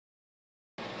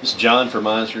This is John for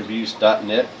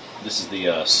MinesReviews.net. This is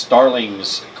the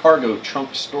Starling's cargo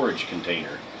trunk storage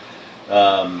container.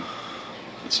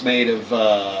 It's made of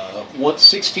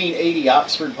 1680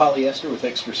 Oxford polyester with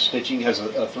extra stitching. Has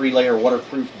a 3-layer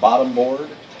waterproof bottom board.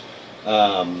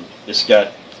 It's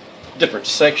got different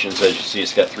sections, as you see.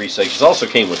 It's got 3 sections. It also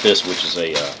came with this, which is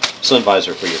a sun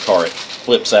visor for your car. It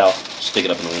flips out, stick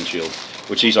it up in the windshield,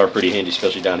 which these are pretty handy,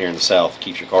 especially down here in the south.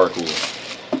 Keeps your car cool.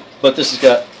 But this has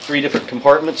got 3 different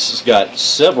compartments. It's got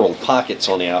several pockets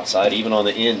on the outside, even on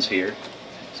the ends here.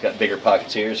 It's got bigger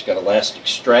pockets here. It's got elastic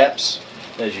straps,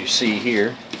 as you see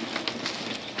here,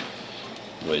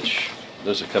 which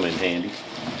those will come in handy.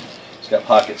 It's got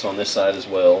pockets on this side as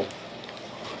well.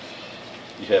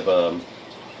 You have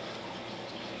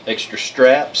extra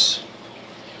straps,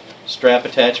 strap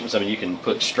attachments. I mean, you can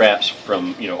put straps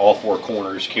from all 4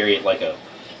 corners, carry it like a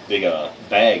big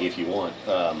bag if you want.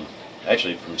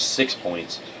 Actually, from 6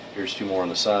 points. Here's 2 more on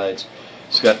the sides.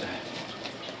 It's got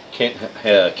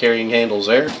carrying handles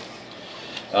there.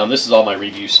 This is all my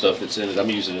review stuff that's in it. I'm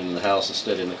using it in the house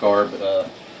instead of in the car, but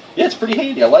yeah, it's pretty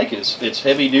handy. I like it. It's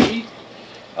heavy duty.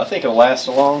 I think it'll last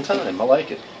a long time. I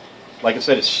like it. Like I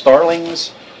said, it's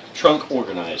Starling's trunk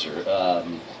organizer.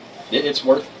 It's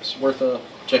worth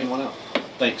checking one out.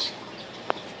 Thanks.